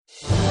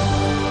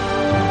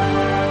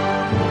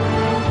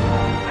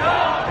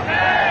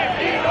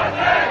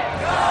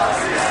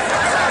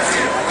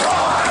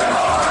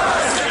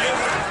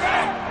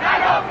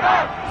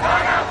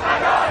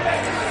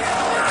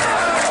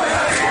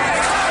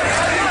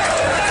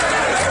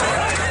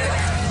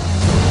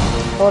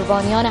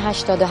قربانیان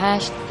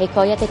 88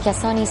 حکایت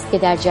کسانی است که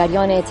در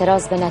جریان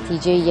اعتراض به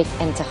نتیجه یک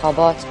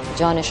انتخابات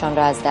جانشان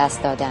را از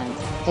دست دادند.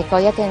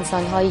 حکایت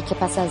انسان‌هایی که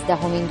پس از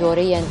دهمین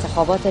دوره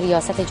انتخابات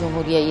ریاست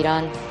جمهوری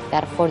ایران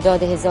در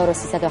خرداد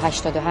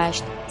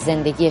 1388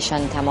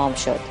 زندگیشان تمام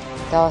شد.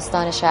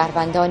 داستان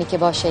شهروندانی که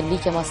با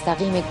شلیک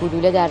مستقیم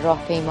گلوله در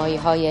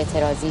راهپیمایی‌های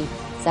اعتراضی،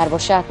 ضرب و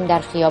شتم در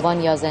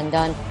خیابان یا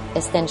زندان،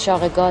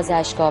 استنشاق گاز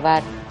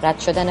اشک‌آور، رد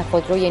شدن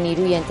خودروی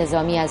نیروی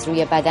انتظامی از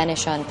روی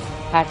بدنشان،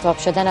 پرتاب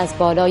شدن از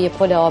بالای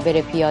پل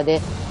عابر پیاده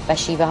و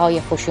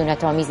شیوه‌های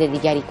خشونت‌آمیز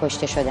دیگری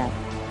کشته شدند.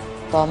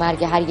 با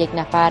مرگ هر یک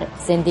نفر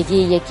زندگی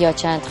یک یا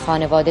چند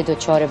خانواده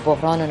دچار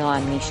بحران و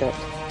ناامنی شد.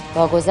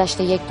 با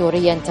گذشت یک دوره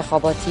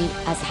انتخاباتی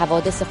از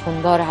حوادث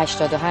خونبار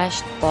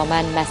 88 با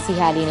من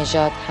مسیح علی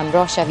نژاد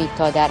همراه شوید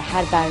تا در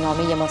هر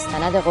برنامه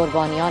مستند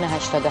قربانیان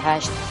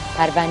 88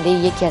 پرونده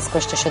یکی از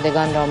کشته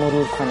شدگان را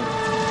مرور کنیم.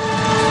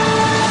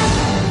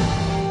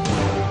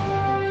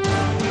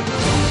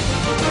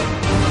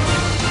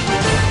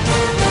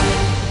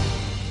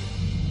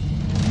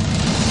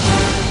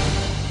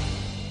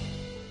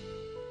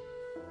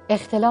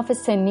 اختلاف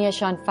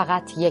سنیشان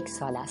فقط 1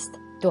 سال است.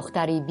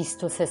 دختری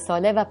 23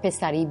 ساله و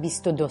پسری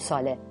 22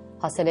 ساله.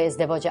 حاصل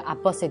ازدواج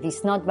عباس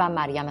دیسناد و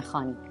مریم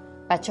خانی.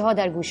 بچه‌ها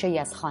در گوشه‌ای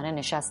از خانه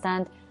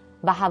نشستند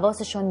و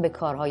حواسشان به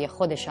کارهای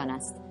خودشان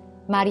است.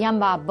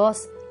 مریم و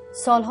عباس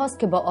سالهاست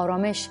که با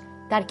آرامش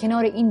در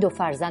کنار این 2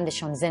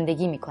 فرزندشان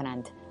زندگی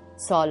می‌کنند.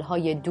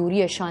 سالهای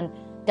دوریشان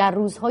در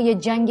روزهای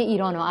جنگ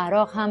ایران و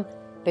عراق هم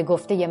به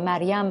گفته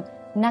مریم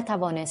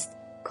نتوانست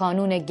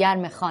کانون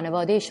گرم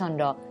خانوادهشان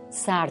را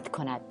سرد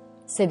کند.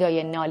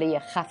 صدای ناله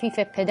خفیف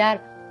پدر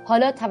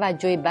حالا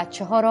توجه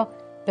بچه‌ها را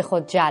به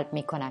خود جلب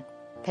می‌کند.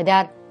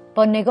 پدر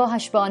با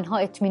نگاهش به آنها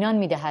اطمینان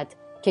می‌دهد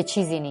که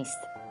چیزی نیست.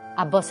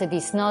 عباس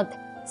دیسناد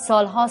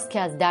سالهاست که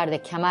از درد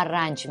کمر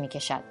رنج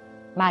می‌کشد.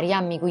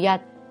 مریم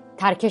می‌گوید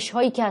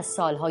ترکش‌هایی که از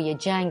سالهای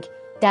جنگ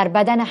در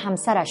بدن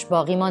همسرش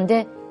باقی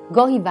مانده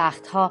گاهی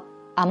وقتها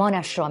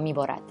امانش را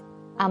می‌برد.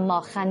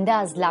 اما خنده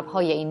از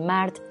لب‌های این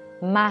مرد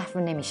محو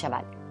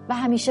نمی‌شود و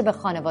همیشه به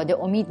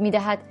خانواده امید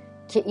می‌دهد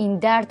که این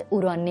درد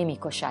او را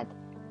نمی‌کشد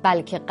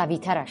بلکه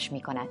قوی‌ترش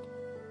می‌کند.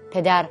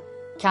 پدر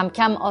کم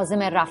کم عازم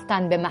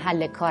رفتن به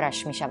محل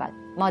کارش می‌شود.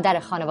 مادر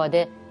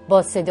خانواده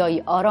با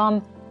صدایی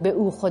آرام به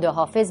او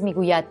خداحافظ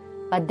می‌گوید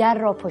و در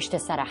را پشت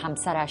سر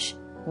همسرش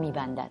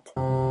می‌بندد.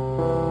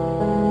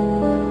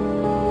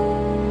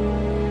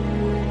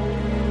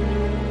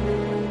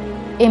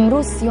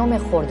 امروز 30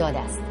 خرداد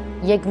است.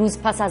 یک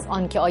روز پس از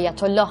آن که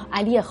آیت الله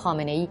علی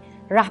خامنه‌ای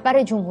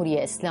رهبر جمهوری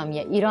اسلامی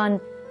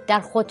ایران در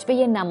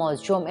خطبه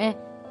نماز جمعه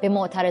به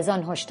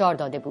معترضان هشدار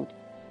داده بود.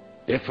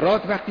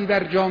 افراط وقتی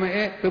در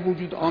جامعه به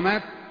وجود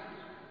آمد،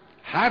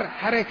 هر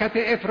حرکت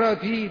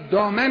افراطی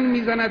دامن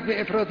میزند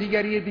به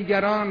افراطیگری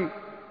دیگران.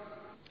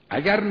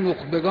 اگر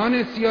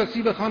نخبگان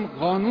سیاسی بخوان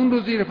قانون رو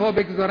زیر پا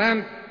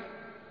بگذارند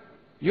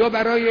یا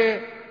برای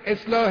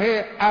اصلاح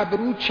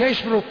ابرو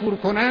چشم رو کور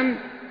کنند،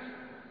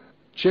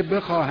 چه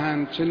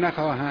بخواهند چه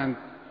نخواهند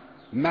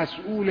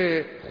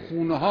مسئول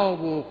خونه‌ها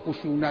و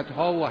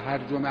خشونت‌ها و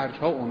هرج و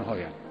مرج‌ها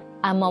اونهایند.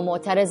 اما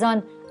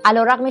معترضان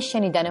علیرغم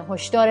شنیدن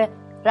هشدار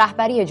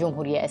رهبری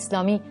جمهوری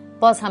اسلامی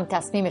باز هم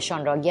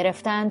تصمیمشان را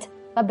گرفتند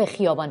و به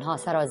خیابان‌ها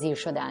سرازیر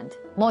شدند.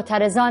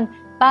 معترضان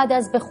بعد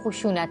از به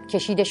خشونت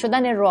کشیده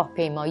شدن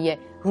راهپیمایی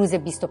روز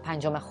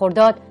 25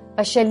 خرداد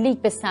و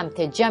شلیک به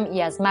سمت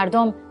جمعی از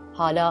مردم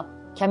حالا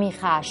کمی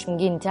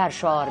خشمگین‌تر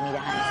شعار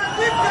می‌دهند.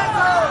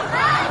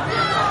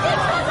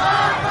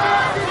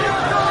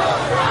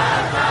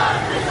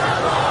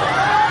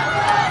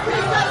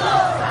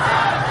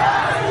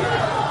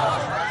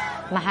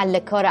 محل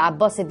کار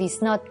عباس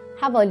دیسناد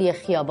حوالی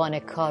خیابان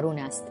کارون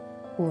است.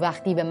 او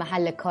وقتی به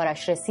محل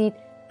کارش رسید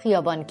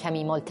خیابان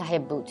کمی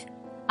ملتهب بود،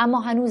 اما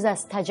هنوز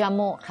از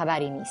تجمع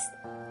خبری نیست.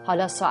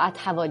 حالا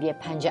ساعت حوالی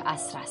 5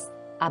 عصر است.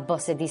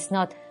 عباس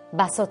دیسناد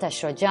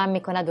بساطش را جمع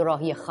می کند و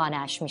راهی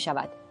خانه اش می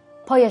شود.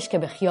 پایش که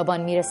به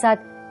خیابان می رسد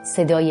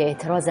صدای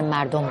اعتراض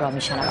مردم را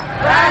می شنود.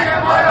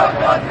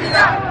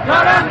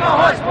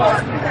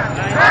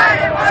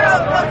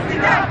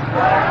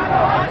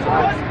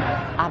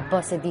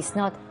 عباس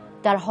دیسناد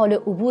در حال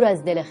عبور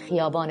از دل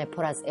خیابان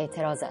پر از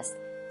اعتراض است.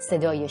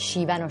 صدای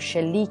شیون و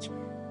شلیک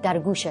در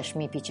گوشش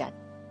میپیچد.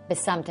 به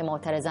سمت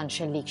معترضان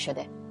شلیک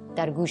شده.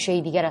 در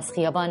گوشه دیگر از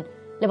خیابان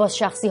لباس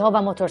شخصی ها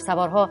و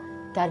موتورسوارها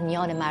در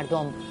میان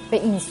مردم به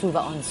این سو و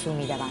آن سو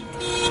میدوند.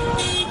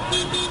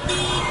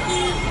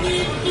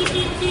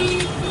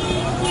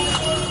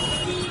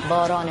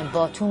 باران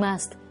باتوم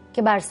است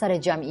که بر سر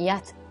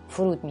جمعیت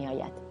فرود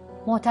میآید.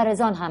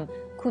 معترضان هم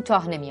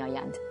کوتاه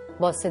نمیآیند.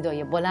 با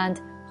صدای بلند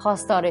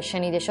خواستار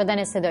شنیده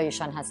شدن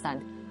صدایشان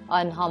هستند.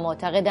 آنها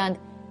معتقدند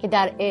که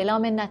در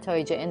اعلام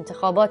نتایج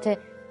انتخابات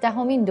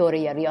دهمین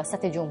دوره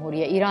ریاست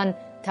جمهوری ایران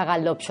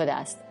تقلب شده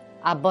است.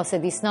 عباس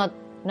دیسناد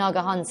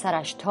ناگهان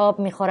سرش تاب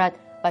می‌خورد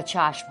و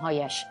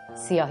چشمهایش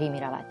سیاهی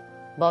می‌رود.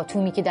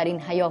 باتومی که در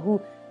این هیاهو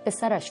به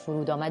سرش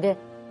فرود آمده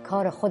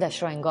کار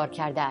خودش را انگار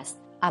کرده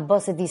است.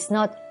 عباس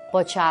دیسناد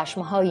با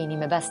چشمهایی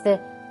نیمه بسته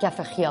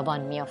کف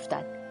خیابان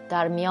می‌افتد.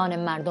 در میان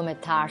مردم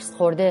ترس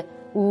خورده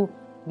او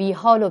بی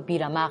حال و بی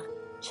رمق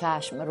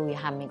چشم روی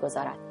هم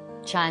می‌گذارد.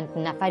 چند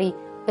نفری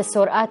به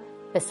سرعت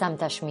به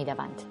سمتش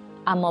می‌دوند،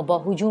 اما با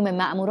هجوم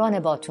مأموران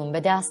باتون به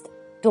دست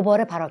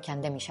دوباره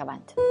پراکنده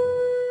می‌شوند.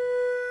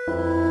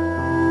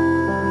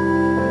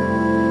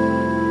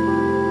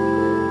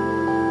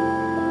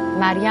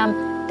 مریم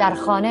در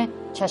خانه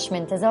چشم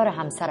انتظار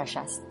همسرش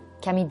است.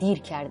 کمی دیر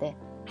کرده.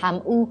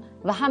 هم او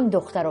و هم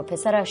دختر و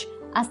پسرش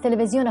از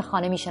تلویزیون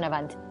خانه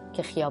میشنوند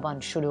که خیابان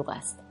شلوغ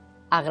است.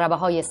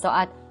 عقربه‌های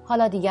ساعت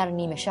حالا دیگر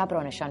نیمه شب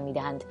را نشان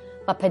میدهند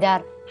و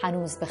پدر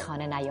هنوز به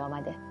خانه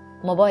نیامده.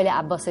 موبایل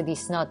عباس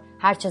دیسناد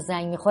هرچه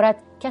زنگ میخورد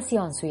کسی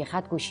آن سوی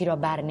خط گوشی را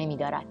بر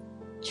نمیدارد.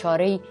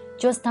 چاره‌ای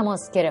جز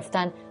تماس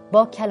گرفتن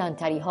با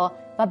کلانتری‌ها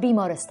و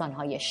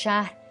بیمارستان‌های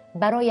شهر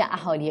برای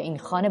اهالی این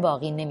خانه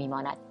باقی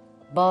نمیماند.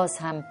 باز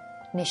هم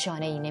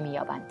نشانه‌ای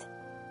نمی‌یابند.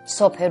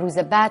 صبح روز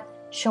بعد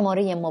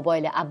شماره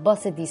موبایل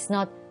عباس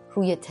دیسناد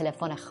روی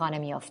تلفن خانه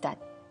میافتد.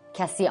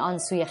 کسی آن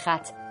سوی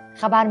خط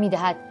خبر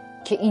می‌دهد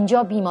که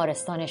اینجا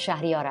بیمارستان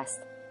شهریار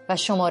است و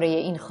شماره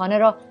این خانه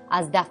را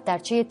از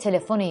دفترچه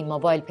تلفن این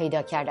موبایل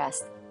پیدا کرده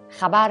است.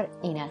 خبر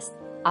این است: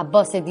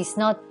 عباس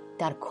دیسناد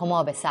در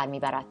کما به سر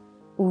میبرد.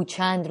 او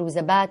چند روز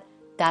بعد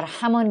در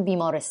همان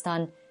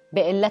بیمارستان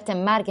به علت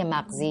مرگ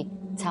مغزی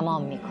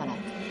تمام می‌کند.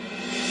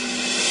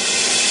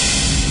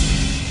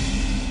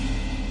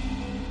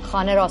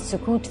 خانه را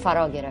سکوت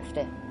فرا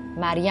گرفته.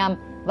 مریم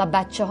و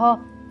بچه‌ها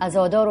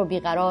عزادار و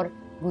بیقرار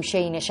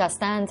گوشه‌ای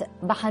نشستند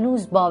و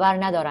هنوز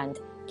باور ندارند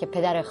که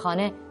پدر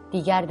خانه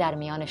دیگر در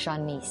میانشان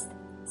نیست.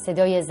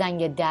 صدای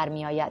زنگ در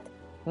میآید.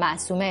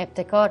 معصومه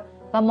ابتکار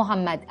و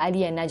محمد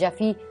علی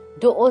نجفی،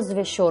 دو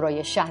عضو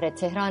شورای شهر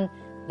تهران،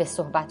 به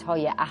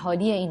صحبت‌های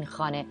اهالی این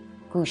خانه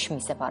گوش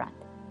می‌سپارند.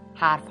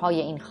 حرف‌های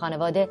این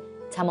خانواده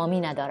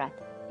تمامی ندارد.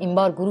 این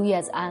بار گروهی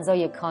از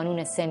اعضای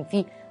کانون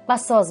صنفی و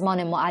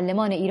سازمان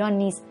معلمان ایران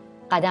نیز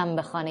قدم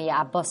به خانه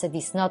عباس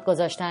دیسناد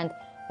گذاشتند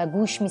و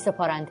گوش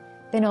می‌سپارند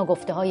به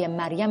ناگفته‌های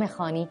مریم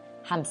خانی،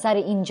 همسر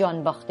این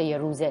جان باخته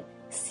روز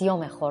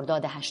 30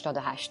 خرداد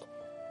 88.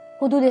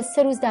 حدود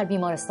 3 روز در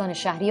بیمارستان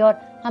شهریار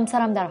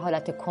همسرم در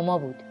حالت کما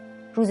بود.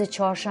 روز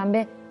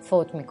چهارشنبه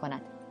فوت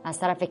می‌کند. از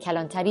طرف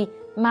کلانتری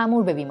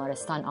مأمور به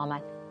بیمارستان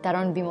آمد. در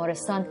آن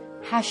بیمارستان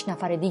 8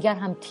 نفر دیگر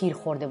هم تیر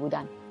خورده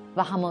بودند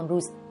و همان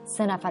روز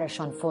 3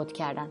 نفرشان فوت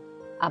کردند.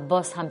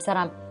 عباس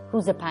همسرم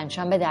روز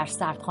پنجشنبه در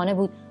سردخانه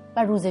بود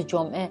و روز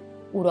جمعه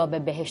او را به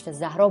بهشت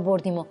زهرا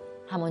بردیم و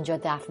همانجا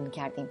دفن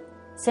کردیم.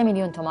 3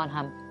 میلیون تومان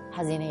هم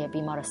هزینه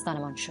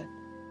بیمارستانمان شد.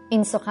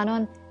 این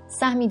سخنان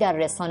سهمی در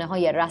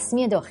رسانه‌های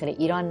رسمی داخل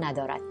ایران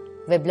ندارد.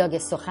 وبلاگ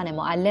سخن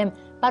معلم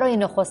برای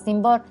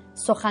نخستین بار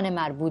سخن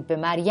مربوط به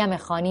مریم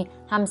خانی،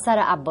 همسر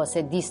عباس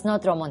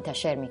دیسناد را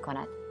منتشر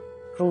می‌کند.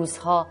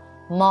 روزها،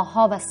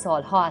 ماه‌ها و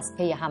سالها از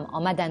پی هم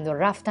آمدند و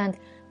رفتند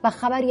و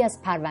خبری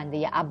از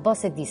پرونده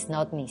عباس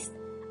دیسناد نیست.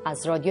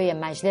 از رادیوی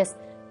مجلس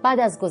بعد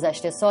از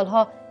گذشت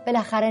سالها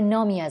بالاخره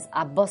نامی از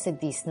عباس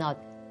دیسناد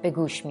به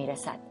گوش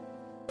میرسد.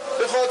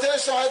 به خاطر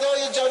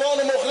شهدای جوان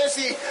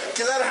مخلصی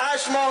که در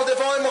 8 ماه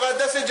دفاع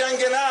مقدس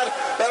جنگ نر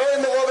برای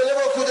مقابله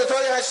با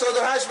کودتای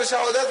 88 به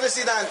شهادت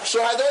رسیدند.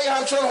 شهدایی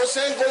همچون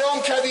حسین غلام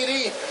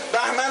کبیری،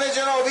 بهمن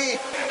جنابی،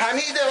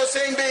 حمید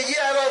حسین بیگی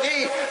عراقی،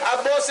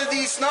 عباس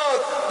دیسناد،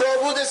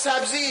 داوود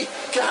سبزی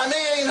که همه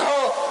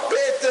اینها به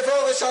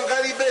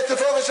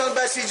اتفاقشان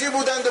بسیجی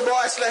بودند و با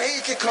اسلحه‌ای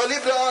که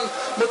کالیبر آن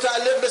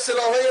متعلق به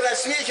سلاح‌های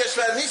رسمی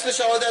کشور نیست به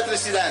شهادت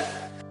رسیدند.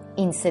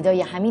 این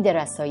صدای حمید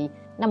رسایی،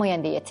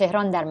 نماینده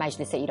تهران در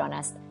مجلس ایران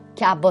است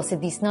که عباس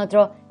دیسناد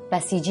را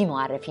بسیجی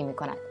معرفی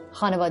می‌کند.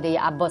 خانواده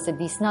عباس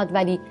دیسناد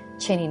ولی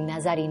چنین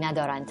نظری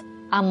ندارند،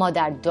 اما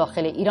در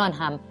داخل ایران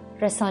هم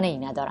رسانه‌ای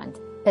ندارند.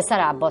 پسر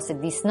عباس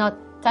دیسناد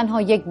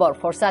تنها یک بار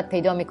فرصت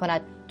پیدا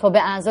می‌کند تا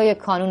به اعضای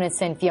کانون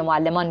صنفی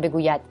معلمان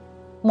بگوید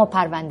ما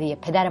پرونده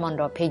پدرمان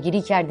را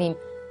پیگیری کردیم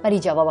ولی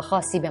جواب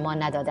خاصی به ما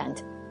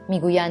ندادند.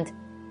 میگویند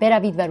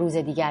بروید و روز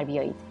دیگر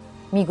بیایید.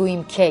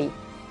 میگوییم کی؟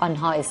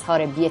 آنها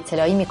اظهار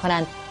بی‌اطلاعی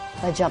می‌کنند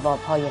و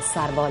جواب‌های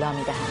سربالا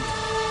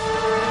می‌دهند.